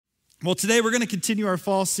Well, today we're going to continue our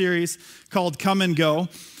fall series called Come and Go.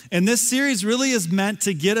 And this series really is meant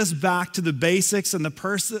to get us back to the basics and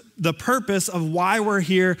the purpose of why we're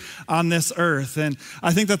here on this earth. And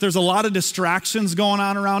I think that there's a lot of distractions going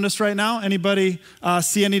on around us right now. Anybody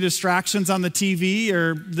see any distractions on the TV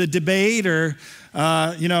or the debate or,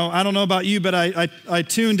 I don't know about you, but I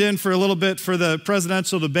tuned in for a little bit for the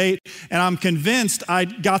presidential debate, and I'm convinced I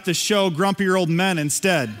got the show Grumpier Old Men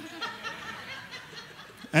instead.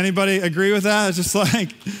 Anybody agree with that? It's just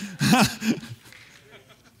like,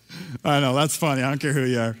 I know, that's funny. I don't care who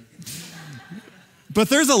you are. But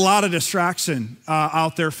there's a lot of distraction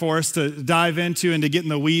out there for us to dive into and to get in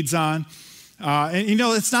the weeds on.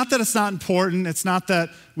 It's not that it's not important. It's not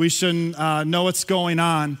that we shouldn't know what's going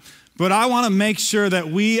on. But I want to make sure that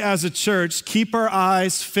we as a church keep our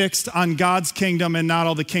eyes fixed on God's kingdom and not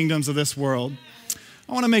all the kingdoms of this world.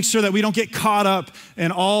 I want to make sure that we don't get caught up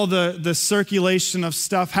in all the circulation of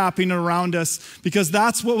stuff happening around us, because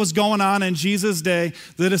that's what was going on in Jesus' day.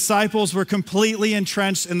 The disciples were completely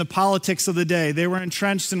entrenched in the politics of the day. They were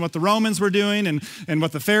entrenched in what the Romans were doing and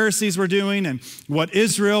what the Pharisees were doing and what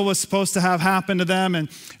Israel was supposed to have happen to them.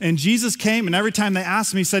 And Jesus came, and every time they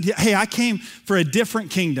asked him, he said, hey, I came for a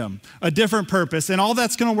different kingdom, a different purpose, and all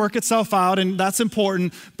that's going to work itself out, and that's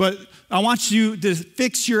important, but I want you to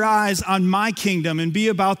fix your eyes on my kingdom and be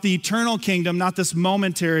about the eternal kingdom, not this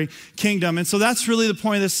momentary kingdom. And so that's really the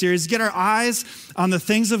point of this series, get our eyes on the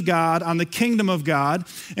things of God, on the kingdom of God.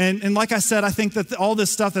 And like I said, I think that all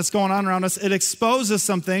this stuff that's going on around us, it exposes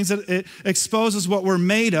some things, it exposes what we're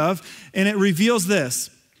made of, and it reveals this: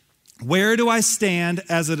 where do I stand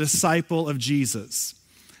as a disciple of Jesus?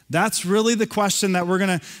 That's really the question that we're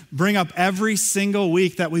going to bring up every single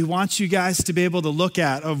week, that we want you guys to be able to look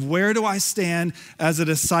at, of where do I stand as a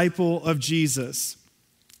disciple of Jesus?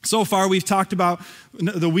 So far, we've talked about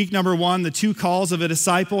the week number 1, the 2 calls of a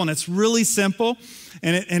disciple, and it's really simple.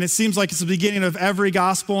 And it seems like it's the beginning of every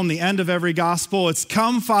gospel and the end of every gospel. It's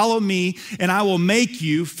come, follow me, and I will make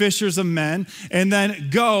you fishers of men. And then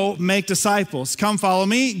go make disciples. Come, follow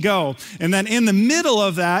me, go. And then in the middle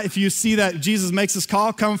of that, if you see that Jesus makes this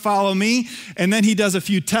call, come, follow me. And then he does a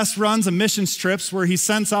few test runs and missions trips where he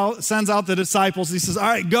sends out the disciples. He says, all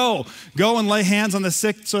right, go and lay hands on the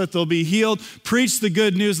sick so that they'll be healed. Preach the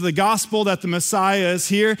good news of the gospel that the Messiah is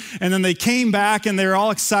here. And then they came back and they're all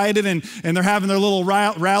excited and they're having their little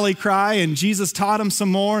rally cry, and Jesus taught them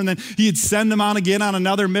some more, and then he'd send them on again on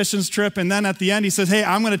another missions trip, and then at the end he says, hey,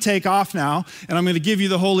 I'm going to take off now, and I'm going to give you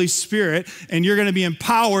the Holy Spirit, and you're going to be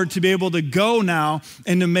empowered to be able to go now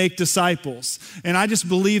and to make disciples. And I just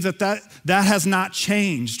believe that has not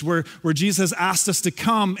changed, where Jesus asked us to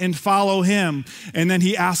come and follow him, and then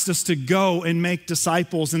he asked us to go and make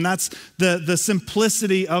disciples, and that's the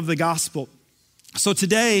simplicity of the gospel. So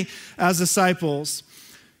today, as disciples,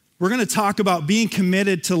 we're going to talk about being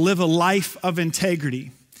committed to live a life of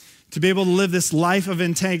integrity, to be able to live this life of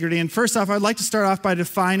integrity. And first off, I'd like to start off by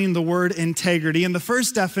defining the word integrity. And the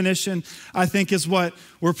first definition, I think, is what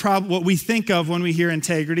we think of when we hear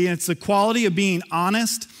integrity. And it's the quality of being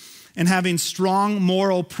honest and having strong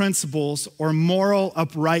moral principles or moral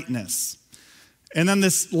uprightness. And then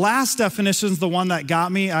this last definition is the one that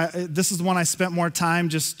got me. This is the one I spent more time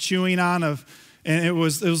just chewing on, and it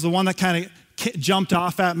was the one that kind of jumped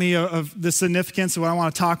off at me of the significance of what I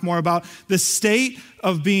want to talk more about. The state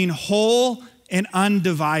of being whole and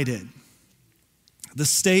undivided. The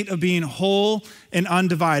state of being whole and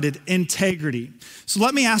undivided, integrity. So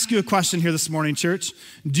let me ask you a question here this morning, church.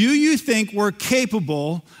 Do you think we're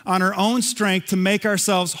capable on our own strength to make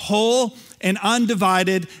ourselves whole and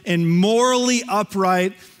undivided and morally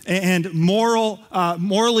upright and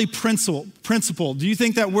morally principled? Do you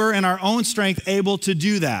think that we're in our own strength able to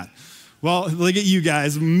do that? Well, look at you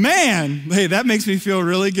guys. Man, hey, that makes me feel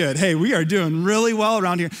really good. Hey, we are doing really well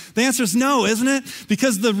around here. The answer is no, isn't it?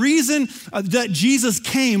 Because the reason that Jesus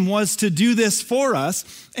came was to do this for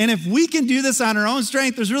us. And if we can do this on our own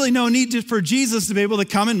strength, there's really no need for Jesus to be able to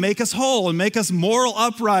come and make us whole and make us moral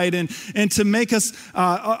upright and to make us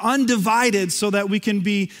undivided so that we can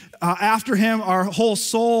be after him, our whole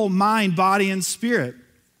soul, mind, body, and spirit.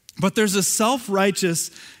 But there's a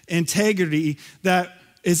self-righteous integrity that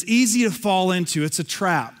is easy to fall into. It's a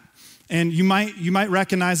trap. And you might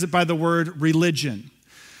recognize it by the word religion.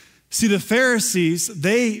 See, the Pharisees,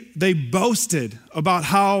 they boasted about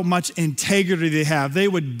how much integrity they have. They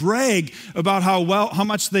would brag about how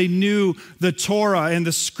much they knew the Torah and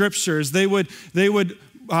the scriptures. They would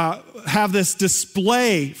have this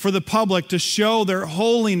display for the public to show their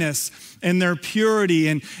holiness and their purity.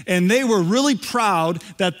 And they were really proud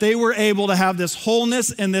that they were able to have this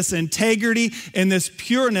wholeness and this integrity and this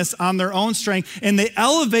pureness on their own strength. And they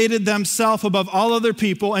elevated themselves above all other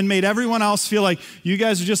people and made everyone else feel like you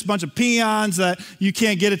guys are just a bunch of peons that you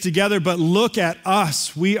can't get it together. But look at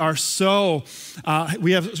us. We are so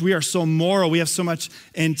moral. We have so much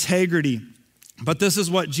integrity. But this is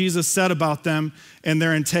what Jesus said about them and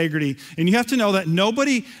their integrity. And you have to know that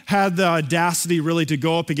nobody had the audacity really to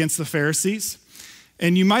go up against the Pharisees.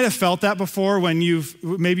 And you might have felt that before when you've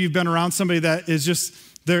been around somebody that is just,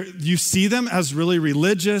 you see them as really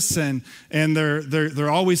religious and they're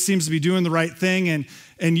always seems to be doing the right thing.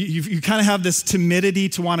 And you kind of have this timidity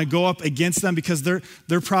to want to go up against them because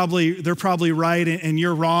they're probably right and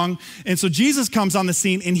you're wrong. And so Jesus comes on the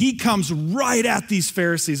scene and he comes right at these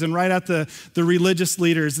Pharisees and right at the religious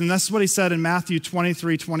leaders. And that's what he said in Matthew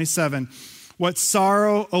 23:27. What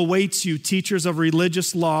sorrow awaits you, teachers of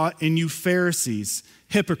religious law, and you Pharisees,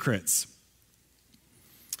 hypocrites.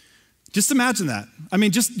 Just imagine that. I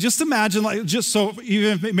mean, just imagine, so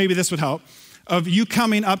even maybe this would help. Of you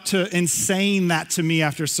coming up to and saying that to me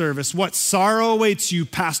after service. What sorrow awaits you,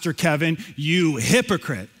 Pastor Kevin, you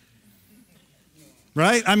hypocrite.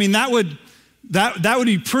 Right? I mean, that would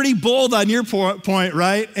be pretty bold on your point,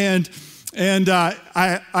 right? And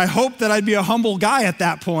I hope that I'd be a humble guy at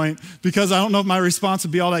that point because I don't know if my response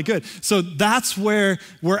would be all that good. So that's where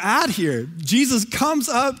we're at here. Jesus comes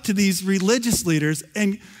up to these religious leaders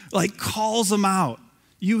and like calls them out.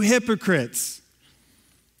 You hypocrites.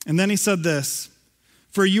 And then he said this,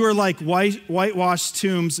 for you are like whitewashed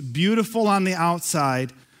tombs, beautiful on the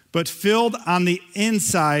outside, but filled on the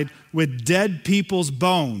inside with dead people's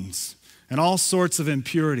bones and all sorts of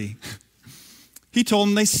impurity. He told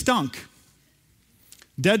them they stunk.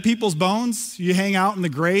 Dead people's bones, you hang out in the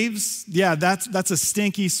graves, yeah, that's a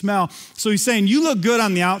stinky smell. So he's saying, you look good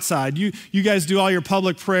on the outside. You guys do all your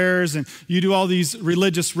public prayers and you do all these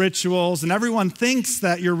religious rituals and everyone thinks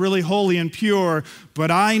that you're really holy and pure,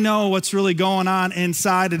 but I know what's really going on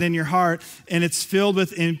inside and in your heart, and it's filled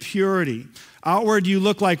with impurity. Outward, you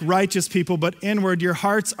look like righteous people, but inward, your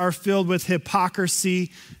hearts are filled with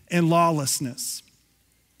hypocrisy and lawlessness.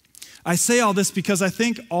 I say all this because I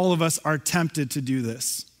think all of us are tempted to do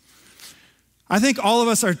this. I think all of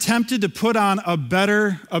us are tempted to put on a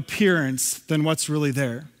better appearance than what's really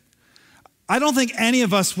there. I don't think any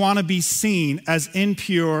of us want to be seen as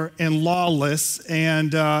impure and lawless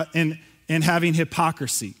and having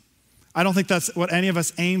hypocrisy. I don't think that's what any of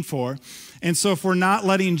us aim for. And so if we're not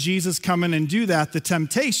letting Jesus come in and do that, the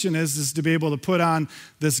temptation is to be able to put on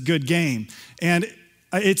this good game. And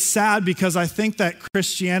it's sad because I think that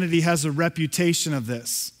Christianity has a reputation of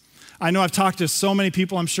this. I know I've talked to so many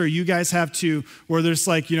people, I'm sure you guys have too, where there's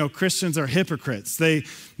like, Christians are hypocrites. They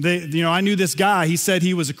I knew this guy, he said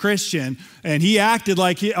he was a Christian and he acted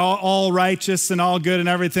like he all righteous and all good and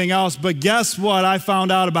everything else. But guess what I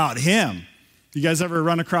found out about him? You guys ever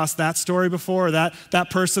run across that story before? That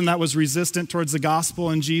person that was resistant towards the gospel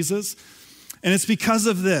and Jesus? And it's because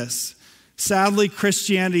of this. Sadly,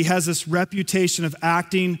 Christianity has this reputation of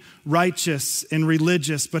acting righteous and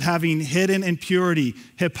religious, but having hidden impurity,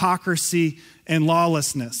 hypocrisy, and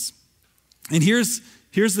lawlessness. And here's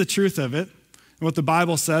the truth of it. And what the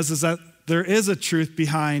Bible says is that there is a truth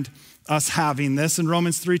behind us having this. In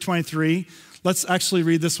Romans 3:23, let's actually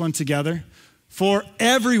read this one together. For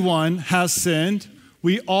everyone has sinned.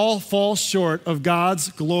 We all fall short of God's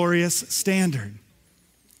glorious standard.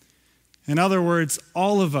 In other words,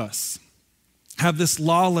 all of us have this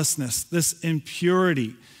lawlessness, this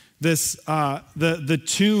impurity, this the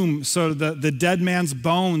tomb, so the dead man's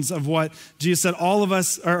bones of what Jesus said. All of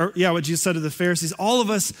us, what Jesus said to the Pharisees. All of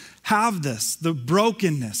us have this, the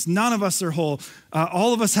brokenness. None of us are whole.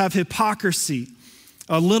 All of us have hypocrisy,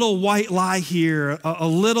 a little white lie here, a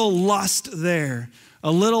little lust there,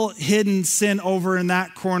 a little hidden sin over in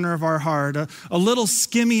that corner of our heart, a little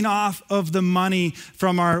skimming off of the money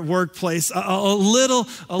from our workplace, a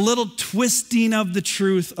little twisting of the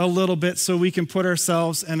truth a little bit so we can put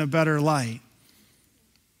ourselves in a better light.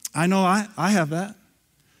 I know I have that.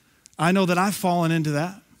 I know that I've fallen into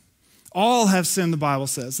that. All have sinned, the Bible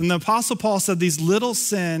says. And the Apostle Paul said these little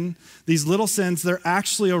sins, they're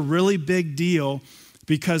actually a really big deal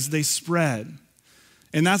because they spread.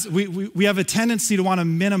 And that's we have a tendency to want to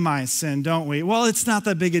minimize sin, don't we? Well, it's not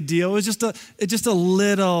that big a deal. It's just a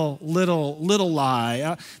little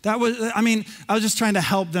lie. I was just trying to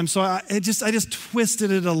help them, so I just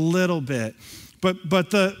twisted it a little bit. But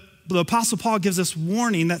the Apostle Paul gives us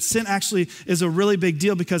warning that sin actually is a really big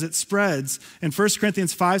deal because it spreads. In 1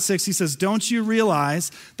 Corinthians 5:6, he says, don't you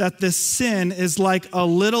realize that this sin is like a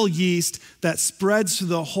little yeast that spreads through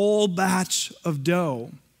the whole batch of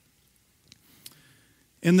dough?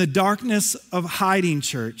 In the darkness of hiding,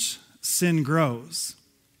 church, sin grows.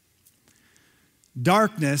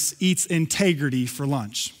 Darkness eats integrity for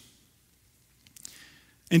lunch.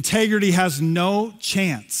 Integrity has no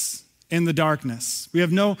chance in the darkness. We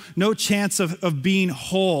have no chance of being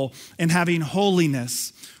whole and having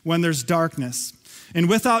holiness when there's darkness. And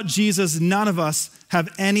without Jesus, none of us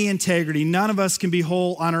have any integrity. None of us can be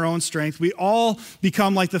whole on our own strength. We all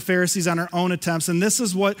become like the Pharisees on our own attempts. And this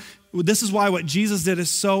is why what Jesus did is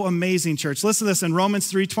so amazing, church. Listen to this in Romans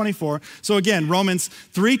 3:24. So again, Romans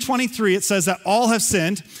 3:23, it says that all have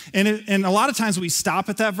sinned. And a lot of times we stop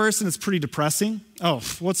at that verse and it's pretty depressing. I'm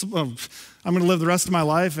going to live the rest of my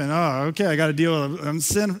life and, okay, I got to deal with it. I'm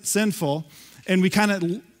sinful. And we kind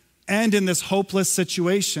of end in this hopeless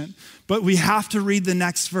situation. But we have to read the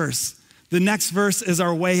next verse. The next verse is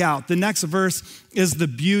our way out. The next verse is the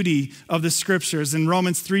beauty of the scriptures. And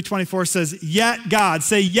Romans 3:24 says, yet God,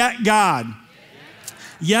 say yet God.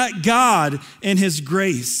 Yet God in his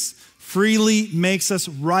grace freely makes us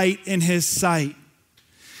right in his sight.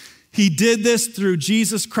 He did this through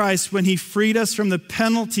Jesus Christ when he freed us from the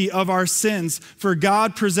penalty of our sins. For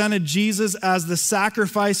God presented Jesus as the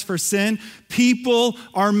sacrifice for sin. People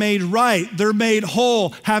are made right. They're made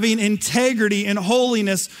whole, having integrity and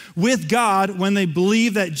holiness with God when they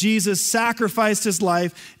believe that Jesus sacrificed his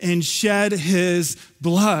life and shed his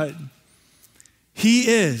blood. He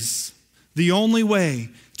is the only way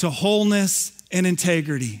to wholeness and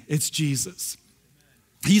integrity. It's Jesus.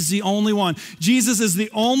 He's the only one. Jesus is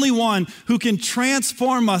the only one who can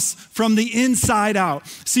transform us from the inside out.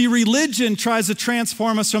 See, religion tries to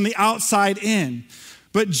transform us from the outside in.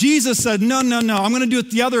 But Jesus said, no, I'm going to do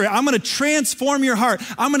it the other way. I'm going to transform your heart.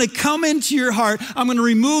 I'm going to come into your heart. I'm going to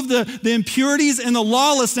remove the impurities and the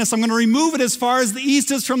lawlessness. I'm going to remove it as far as the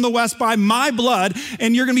east is from the west by my blood.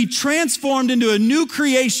 And you're going to be transformed into a new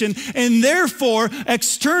creation. And therefore,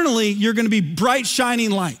 externally, you're going to be bright,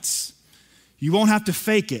 shining lights. You won't have to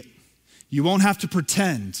fake it. You won't have to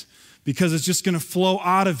pretend because it's just going to flow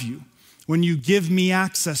out of you when you give me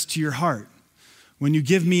access to your heart. When you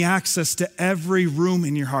give me access to every room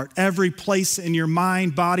in your heart, every place in your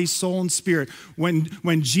mind, body, soul, and spirit.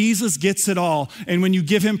 When Jesus gets it all, and when you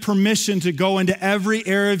give him permission to go into every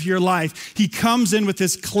area of your life, he comes in with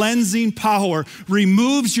his cleansing power,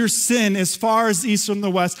 removes your sin as far as the east from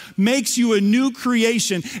the west, makes you a new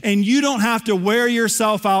creation, and you don't have to wear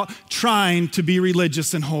yourself out trying to be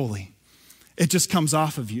religious and holy. It just comes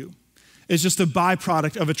off of you. It's just a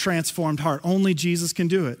byproduct of a transformed heart. Only Jesus can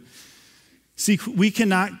do it. See, we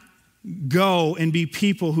cannot go and be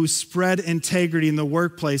people who spread integrity in the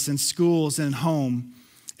workplace, in schools, and home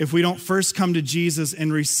if we don't first come to Jesus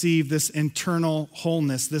and receive this internal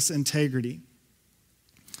wholeness, this integrity.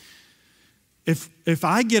 If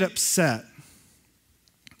I get upset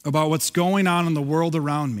about what's going on in the world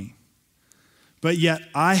around me, but yet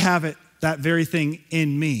I have that very thing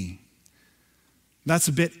in me, that's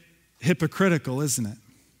a bit hypocritical, isn't it?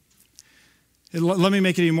 Let me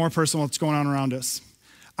make it even more personal what's going on around us.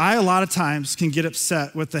 I, a lot of times, can get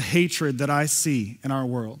upset with the hatred that I see in our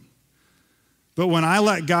world. But when I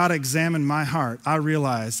let God examine my heart, I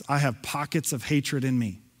realize I have pockets of hatred in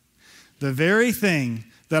me. The very thing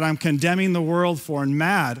that I'm condemning the world for and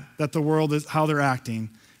mad that the world is how they're acting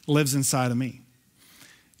lives inside of me.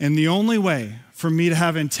 And the only way for me to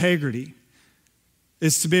have integrity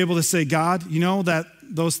is to be able to say, God, you know that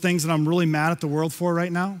those things that I'm really mad at the world for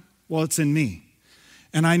right now? Well, it's in me.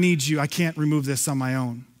 And I need you. I can't remove this on my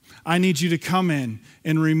own. I need you to come in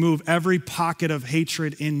and remove every pocket of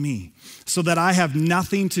hatred in me so that I have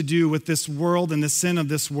nothing to do with this world and the sin of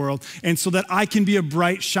this world, and so that I can be a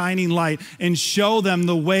bright, shining light and show them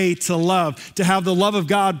the way to love, to have the love of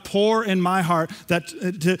God pour in my heart,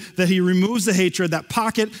 that he removes the hatred, that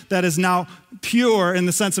pocket that is now pure in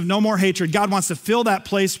the sense of no more hatred. God wants to fill that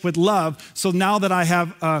place with love, so now that I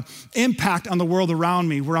have impact on the world around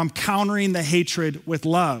me where I'm countering the hatred with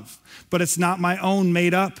love. But it's not my own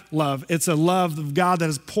made up love. It's a love of God that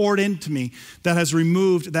has poured into me, that has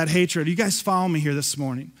removed that hatred. You guys follow me here this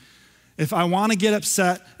morning? If I want to get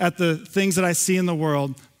upset at the things that I see in the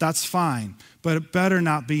world, that's fine. But it better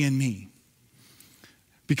not be in me.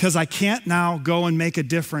 Because I can't now go and make a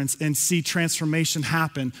difference and see transformation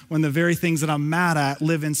happen when the very things that I'm mad at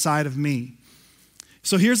live inside of me.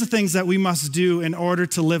 So here's the things that we must do in order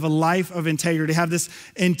to live a life of integrity, have this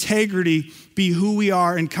integrity be who we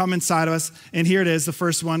are and come inside of us. And here it is, the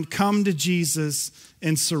first one, come to Jesus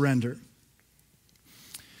in surrender.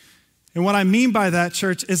 And what I mean by that,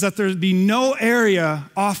 church, is that there'd be no area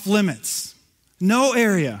off limits. No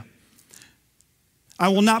area. I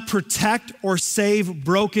will not protect or save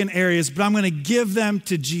broken areas, but I'm going to give them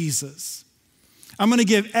to Jesus. I'm going to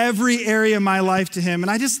give every area of my life to him. And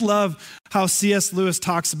I just love how C.S. Lewis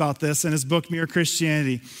talks about this in his book, Mere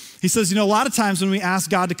Christianity. He says, a lot of times when we ask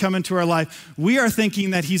God to come into our life, we are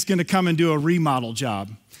thinking that he's going to come and do a remodel job.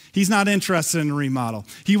 He's not interested in a remodel.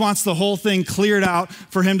 He wants the whole thing cleared out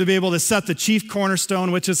for him to be able to set the chief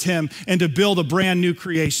cornerstone, which is him, and to build a brand new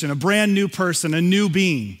creation, a brand new person, a new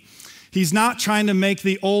being. He's not trying to make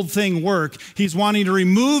the old thing work. He's wanting to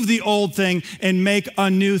remove the old thing and make a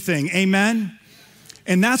new thing. Amen?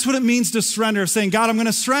 And that's what it means to surrender, of saying, God, I'm going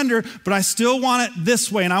to surrender, but I still want it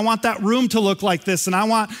this way, and I want that room to look like this, and I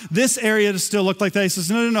want this area to still look like that. He says,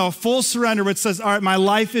 no, a full surrender, which says, all right, my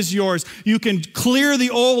life is yours. You can clear the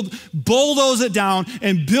old, bulldoze it down,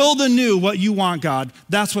 and build anew what you want, God.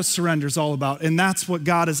 That's what surrender is all about, and that's what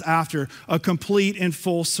God is after, a complete and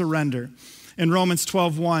full surrender. In Romans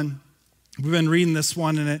 12:1, we've been reading this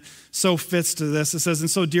one, and it so fits to this. It says, and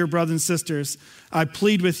so, dear brothers and sisters, I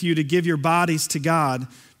plead with you to give your bodies to God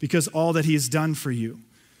because all that he has done for you.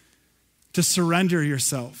 To surrender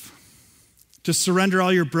yourself. To surrender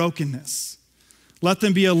all your brokenness. Let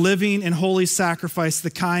them be a living and holy sacrifice,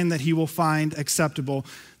 the kind that he will find acceptable.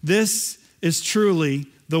 This is truly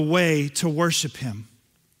the way to worship him.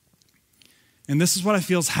 And this is what I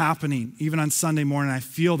feel is happening even on Sunday morning. I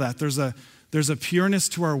feel that. There's a pureness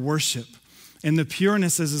to our worship. And the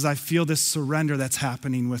pureness is I feel this surrender that's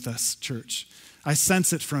happening with us, church. I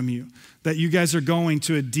sense it from you, that you guys are going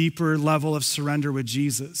to a deeper level of surrender with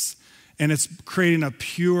Jesus. And it's creating a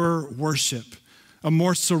pure worship, a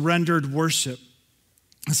more surrendered worship.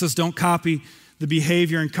 It says, don't copy the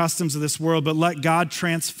behavior and customs of this world, but let God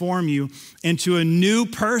transform you into a new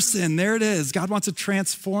person. There it is. God wants to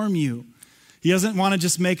transform you. He doesn't want to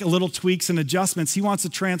just make little tweaks and adjustments. He wants to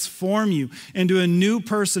transform you into a new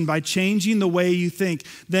person by changing the way you think.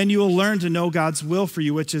 Then you will learn to know God's will for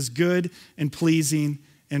you, which is good and pleasing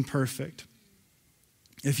and perfect.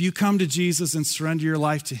 If you come to Jesus and surrender your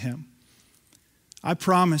life to him, I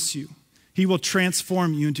promise you, he will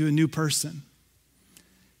transform you into a new person.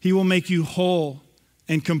 He will make you whole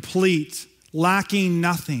and complete, lacking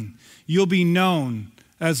nothing. You'll be known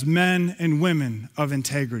as men and women of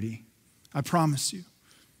integrity. I promise you,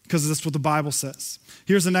 because that's what the Bible says.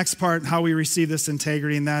 Here's the next part, how we receive this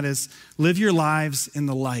integrity, and that is live your lives in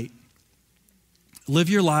the light. Live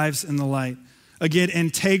your lives in the light. Again,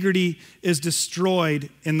 integrity is destroyed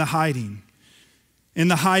in the hiding. In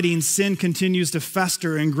the hiding, sin continues to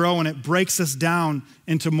fester and grow, and it breaks us down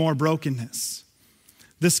into more brokenness.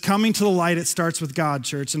 This coming to the light, it starts with God,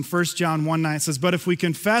 church. In 1 John 1:9 says, but if we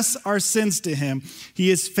confess our sins to him,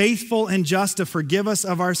 he is faithful and just to forgive us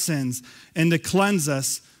of our sins and to cleanse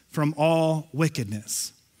us from all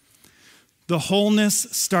wickedness. The wholeness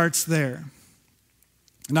starts there.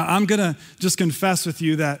 Now, I'm going to just confess with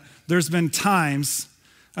you that there's been times,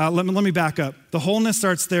 let me back up. The wholeness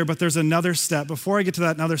starts there, but there's another step. Before I get to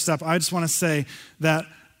that another step, I just want to say that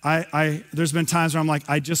there's been times where I'm like,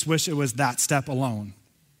 I just wish it was that step alone.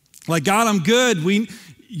 Like, God, I'm good. We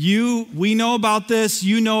know about this.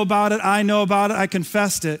 You know about it. I know about it. I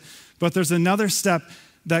confessed it. But there's another step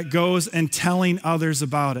that goes and telling others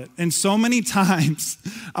about it. And so many times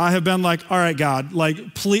I have been like, all right, God,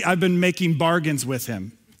 like, please, I've been making bargains with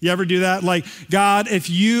him. You ever do that? Like, God, if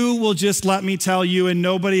you will just let me tell you and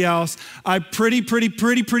nobody else, I pretty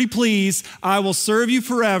please, I will serve you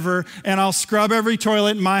forever and I'll scrub every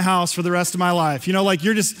toilet in my house for the rest of my life. You know, like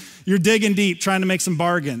you're digging deep trying to make some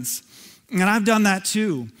bargains. And I've done that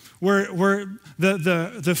too, where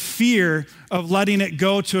the fear of letting it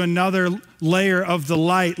go to another layer of the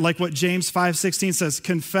light, like what James 5:16 says,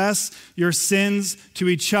 confess your sins to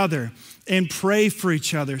each other and pray for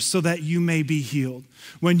each other so that you may be healed.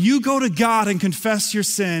 When you go to God and confess your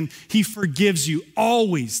sin, he forgives you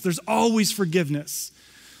always. There's always forgiveness.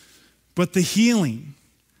 But the healing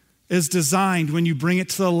is designed when you bring it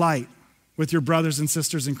to the light with your brothers and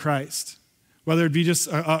sisters in Christ. Whether it be just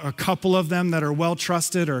a couple of them that are well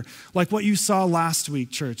trusted, or like what you saw last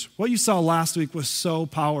week, church. What you saw last week was so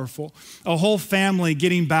powerful. A whole family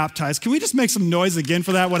getting baptized. Can we just make some noise again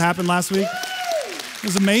for that, what happened last week? It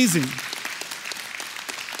was amazing.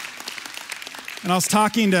 And I was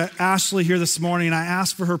talking to Ashley here this morning, and I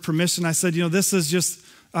asked for her permission. I said, this is just,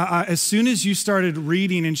 as soon as you started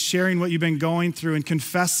reading and sharing what you've been going through and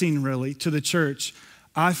confessing really to the church,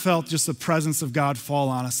 I felt just the presence of God fall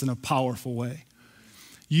on us in a powerful way.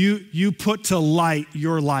 You put to light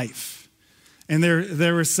your life. And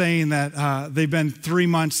they were saying that they've been 3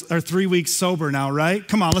 weeks sober now, right?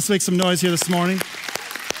 Come on, let's make some noise here this morning.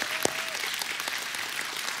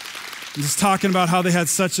 Just talking about how they had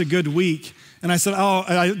such a good week. And I said,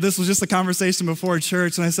 this was just a conversation before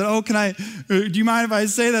church. And I said, do you mind if I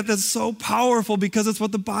say that? That's so powerful because it's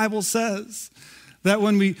what the Bible says. That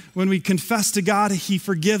when we confess to God, he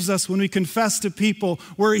forgives us. When we confess to people,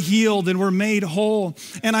 we're healed and we're made whole.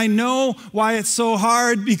 And I know why it's so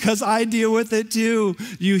hard because I deal with it too.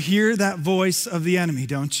 You hear that voice of the enemy,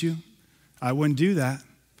 don't you? I wouldn't do that.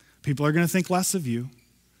 People are going to think less of you.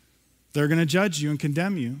 They're going to judge you and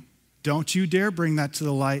condemn you. Don't you dare bring that to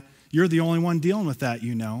the light. You're the only one dealing with that,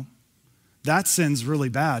 you know. That sin's really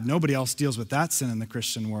bad. Nobody else deals with that sin in the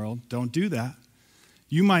Christian world. Don't do that.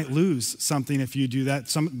 You might lose something if you do that.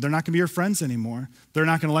 They're not going to be your friends anymore. They're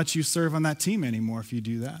not going to let you serve on that team anymore if you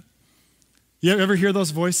do that. You ever hear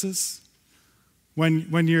those voices?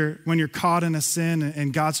 When you're caught in a sin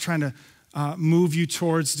and God's trying to move you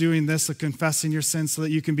towards doing this, of confessing your sin so that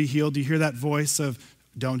you can be healed, you hear that voice of,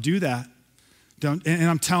 don't do that. And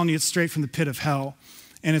I'm telling you, it's straight from the pit of hell.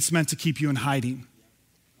 And it's meant to keep you in hiding.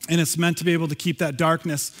 And it's meant to be able to keep that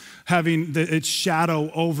darkness having its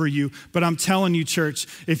shadow over you. But I'm telling you, church,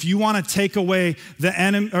 if you want to take away the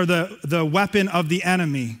enemy or the weapon of the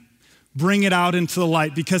enemy, bring it out into the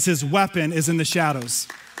light because his weapon is in the shadows.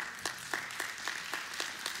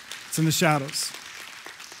 It's in the shadows.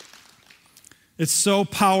 It's so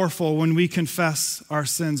powerful when we confess our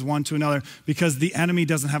sins one to another because the enemy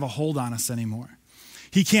doesn't have a hold on us anymore.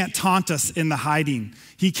 He can't taunt us in the hiding.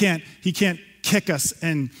 He can't kick us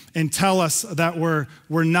and tell us that we're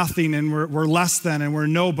nothing and we're less than and we're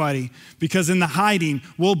nobody, because in the hiding,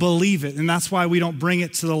 we'll believe it, and that's why we don't bring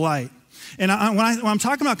it to the light. And when I'm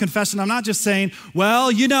talking about confession, I'm not just saying,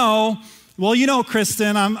 well, you know,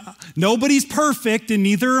 Kristen, nobody's perfect and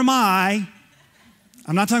neither am I.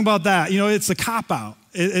 I'm not talking about that. You know, it's a cop-out.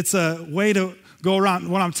 It's a way to go around.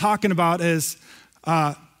 What I'm talking about is,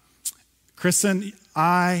 Kristen,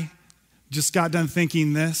 I just got done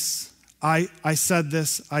thinking this. I said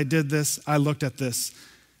this, I did this, I looked at this,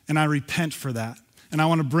 and I repent for that. And I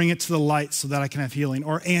want to bring it to the light so that I can have healing.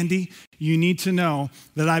 Or Andy, you need to know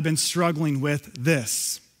that I've been struggling with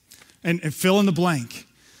this. And fill in the blank.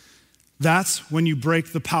 That's when you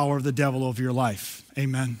break the power of the devil over your life.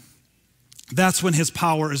 Amen. That's when his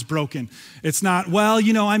power is broken. It's not, well,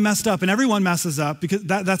 you know, I messed up, and everyone messes up, because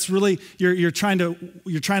that's really you're trying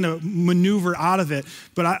to maneuver out of it.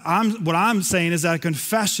 But what I'm saying is that a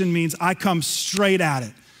confession means I come straight at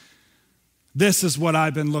it. This is what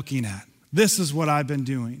I've been looking at. This is what I've been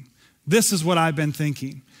doing. This is what I've been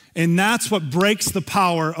thinking. And that's what breaks the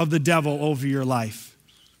power of the devil over your life.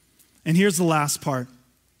 And here's the last part.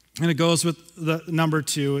 And it goes with the number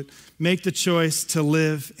 2. Make the choice to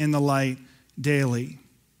live in the light daily.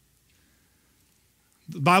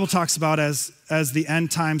 The Bible talks about as the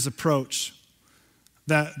end times approach,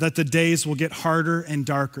 that the days will get harder and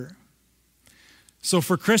darker. So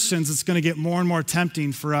for Christians, it's going to get more and more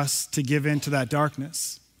tempting for us to give in to that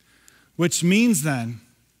darkness, which means then,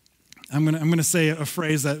 I'm going to say a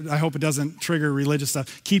phrase that I hope it doesn't trigger religious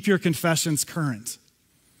stuff. Keep your confessions current.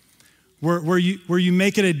 Where you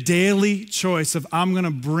make it a daily choice of I'm going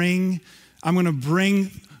to bring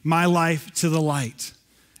my life to the light.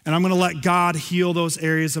 And I'm going to let God heal those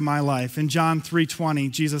areas of my life. In John 3:20,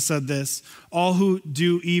 Jesus said this, all who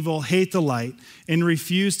do evil hate the light and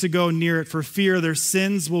refuse to go near it for fear their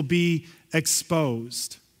sins will be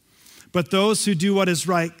exposed. But those who do what is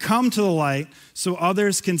right come to the light so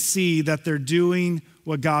others can see that they're doing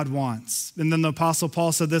what God wants. And then the Apostle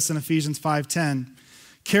Paul said this in Ephesians 5:10,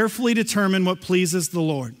 carefully determine what pleases the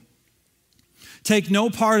Lord. Take no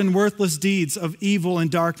part in worthless deeds of evil and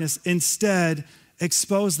darkness. Instead,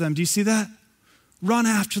 expose them. Do you see that? Run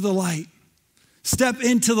after the light. Step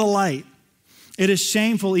into the light. It is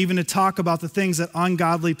shameful even to talk about the things that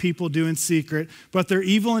ungodly people do in secret, but their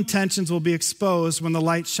evil intentions will be exposed when the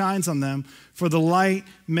light shines on them, for the light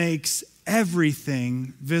makes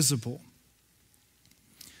everything visible.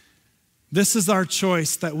 This is our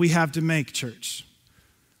choice that we have to make, church.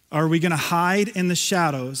 Are we going to hide in the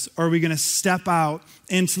shadows, or are we going to step out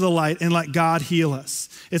into the light and let God heal us?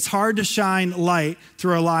 It's hard to shine light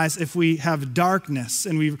through our lives if we have darkness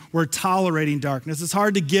and we're tolerating darkness. It's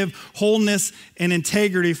hard to give wholeness and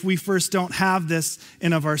integrity if we first don't have this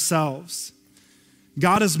in of ourselves.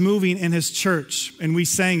 God is moving in his church, and we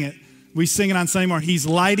sang it. We sing it on Sunday morning. He's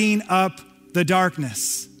lighting up the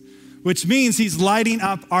darkness, which means he's lighting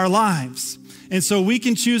up our lives. And so we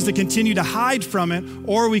can choose to continue to hide from it,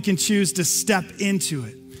 or we can choose to step into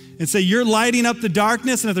it. and say, you're lighting up the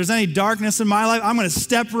darkness, and if there's any darkness in my life, I'm going to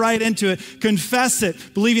step right into it, confess it,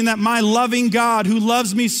 believing that my loving God who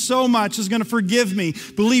loves me so much is going to forgive me,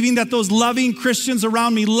 believing that those loving Christians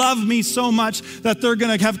around me love me so much that they're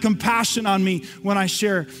going to have compassion on me when I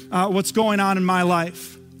share what's going on in my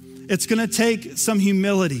life. It's going to take some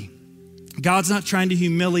humility. God's not trying to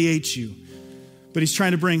humiliate you, but he's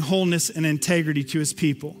trying to bring wholeness and integrity to his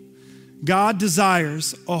people. God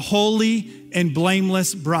desires a holy and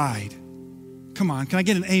blameless bride. Come on, can I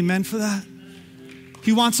get an amen for that?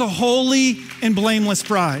 He wants a holy and blameless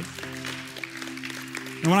bride.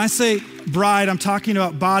 And when I say bride, I'm talking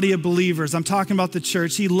about body of believers. I'm talking about the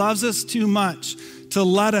church. He loves us too much to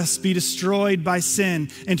let us be destroyed by sin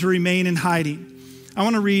and to remain in hiding. I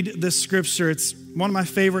want to read this scripture. It's one of my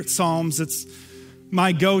favorite Psalms. It's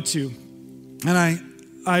my go-to. And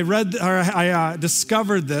I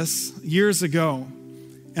discovered this years ago.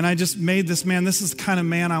 And I just made this, this is the kind of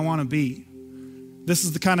man I want to be. This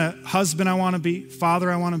is the kind of husband I want to be, father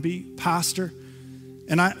I want to be, pastor.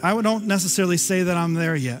 And I don't necessarily say that I'm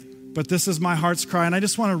there yet, but this is my heart's cry. And I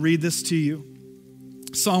just want to read this to you.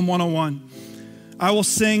 Psalm 101. I will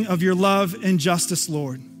sing of your love and justice,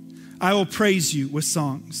 Lord. I will praise you with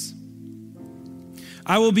songs.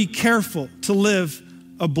 I will be careful to live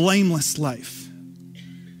a blameless life.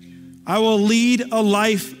 I will lead a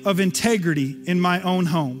life of integrity in my own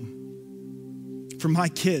home, for my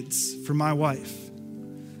kids, for my wife.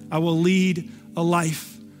 I will lead a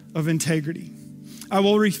life of integrity. I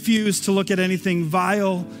will refuse to look at anything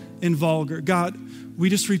vile and vulgar. God, we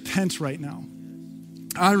just repent right now.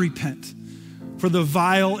 I repent for the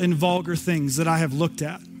vile and vulgar things that I have looked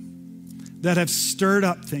at, that have stirred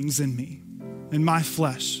up things in me, in my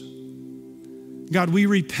flesh. God, we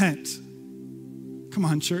repent. Come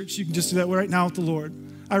on, church, you can just do that right now with the Lord.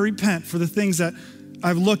 I repent for the things that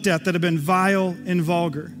I've looked at that have been vile and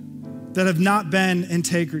vulgar, that have not been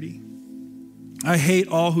integrity. I hate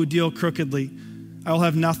all who deal crookedly. I will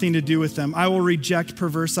have nothing to do with them. I will reject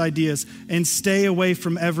perverse ideas and stay away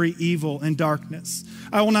from every evil and darkness.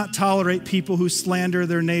 I will not tolerate people who slander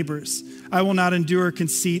their neighbors. I will not endure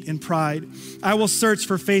conceit and pride. I will search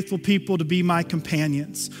for faithful people to be my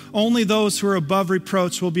companions. Only those who are above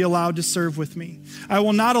reproach will be allowed to serve with me. I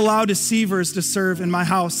will not allow deceivers to serve in my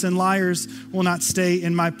house, and liars will not stay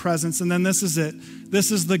in my presence. And then this is it.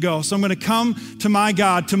 This is the go. So I'm going to come to my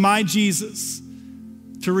God, to my Jesus,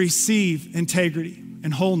 to receive integrity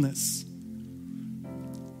and wholeness.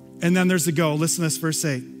 And then there's the go. Listen to this, verse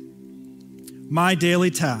 8. My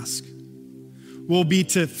daily task will be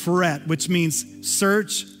to fret, which means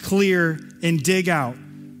search, clear, and dig out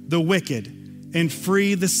the wicked and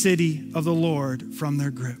free the city of the Lord from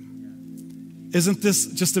their grip. Isn't this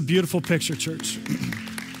just a beautiful picture, church?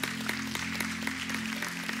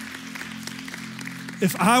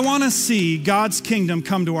 If I want to see God's kingdom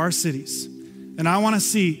come to our cities, and I want to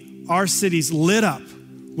see our cities lit up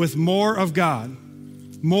with more of God,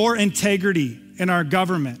 more integrity in our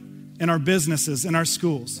government, in our businesses, in our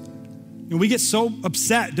schools. And we get so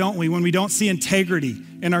upset, don't we, when we don't see integrity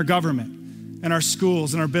in our government, in our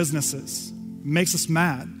schools, in our businesses. It makes us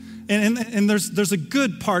mad. And there's a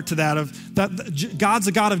good part to that, of that God's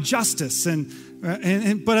a God of justice,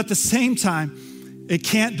 but at the same time, it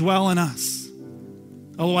can't dwell in us.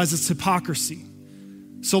 Otherwise, it's hypocrisy.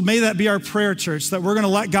 So may that be our prayer, church, that we're going to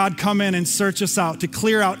let God come in and search us out, to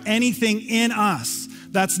clear out anything in us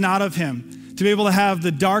that's not of him, to be able to have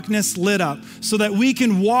the darkness lit up so that we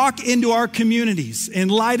can walk into our communities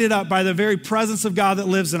and light it up by the very presence of God that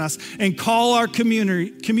lives in us, and call our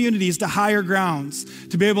communities to higher grounds,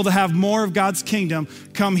 to be able to have more of God's kingdom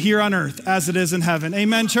come here on earth as it is in heaven.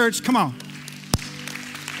 Amen, church? Come on.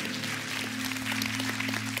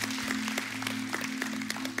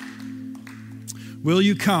 Will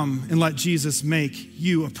you come and let Jesus make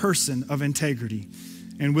you a person of integrity?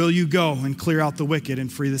 And will you go and clear out the wicked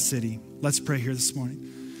and free the city? Let's pray here this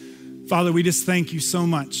morning. Father, we just thank you so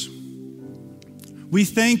much. We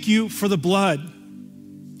thank you for the blood.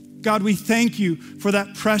 God, we thank you for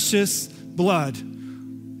that precious blood.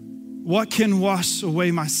 What can wash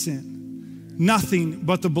away my sin? Nothing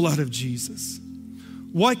but the blood of Jesus.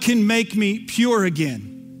 What can make me pure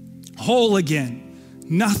again, whole again?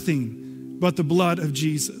 Nothing but the blood of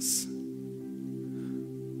Jesus.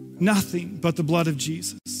 Nothing but the blood of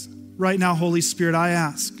Jesus. Right now, Holy Spirit, I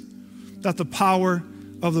ask that the power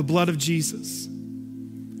of the blood of Jesus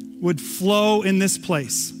would flow in this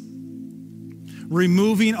place,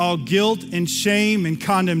 removing all guilt and shame and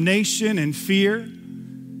condemnation and fear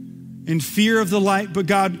of the light. But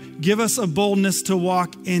God, give us a boldness to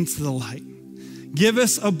walk into the light. Give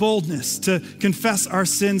us a boldness to confess our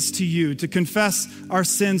sins to you, to confess our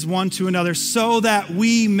sins one to another, so that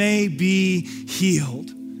we may be healed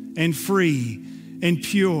and free and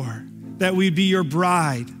pure, that we be your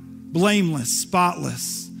bride, blameless,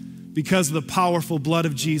 spotless, because of the powerful blood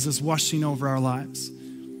of Jesus washing over our lives.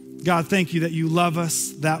 God, thank you that you love us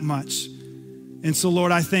that much. And so,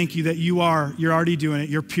 Lord, I thank you that you're already doing it.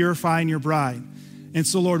 You're purifying your bride. And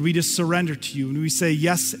so, Lord, we just surrender to you and we say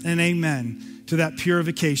yes and amen to that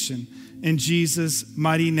purification. In Jesus'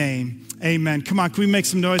 mighty name, amen. Come on, can we make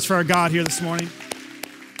some noise for our God here this morning?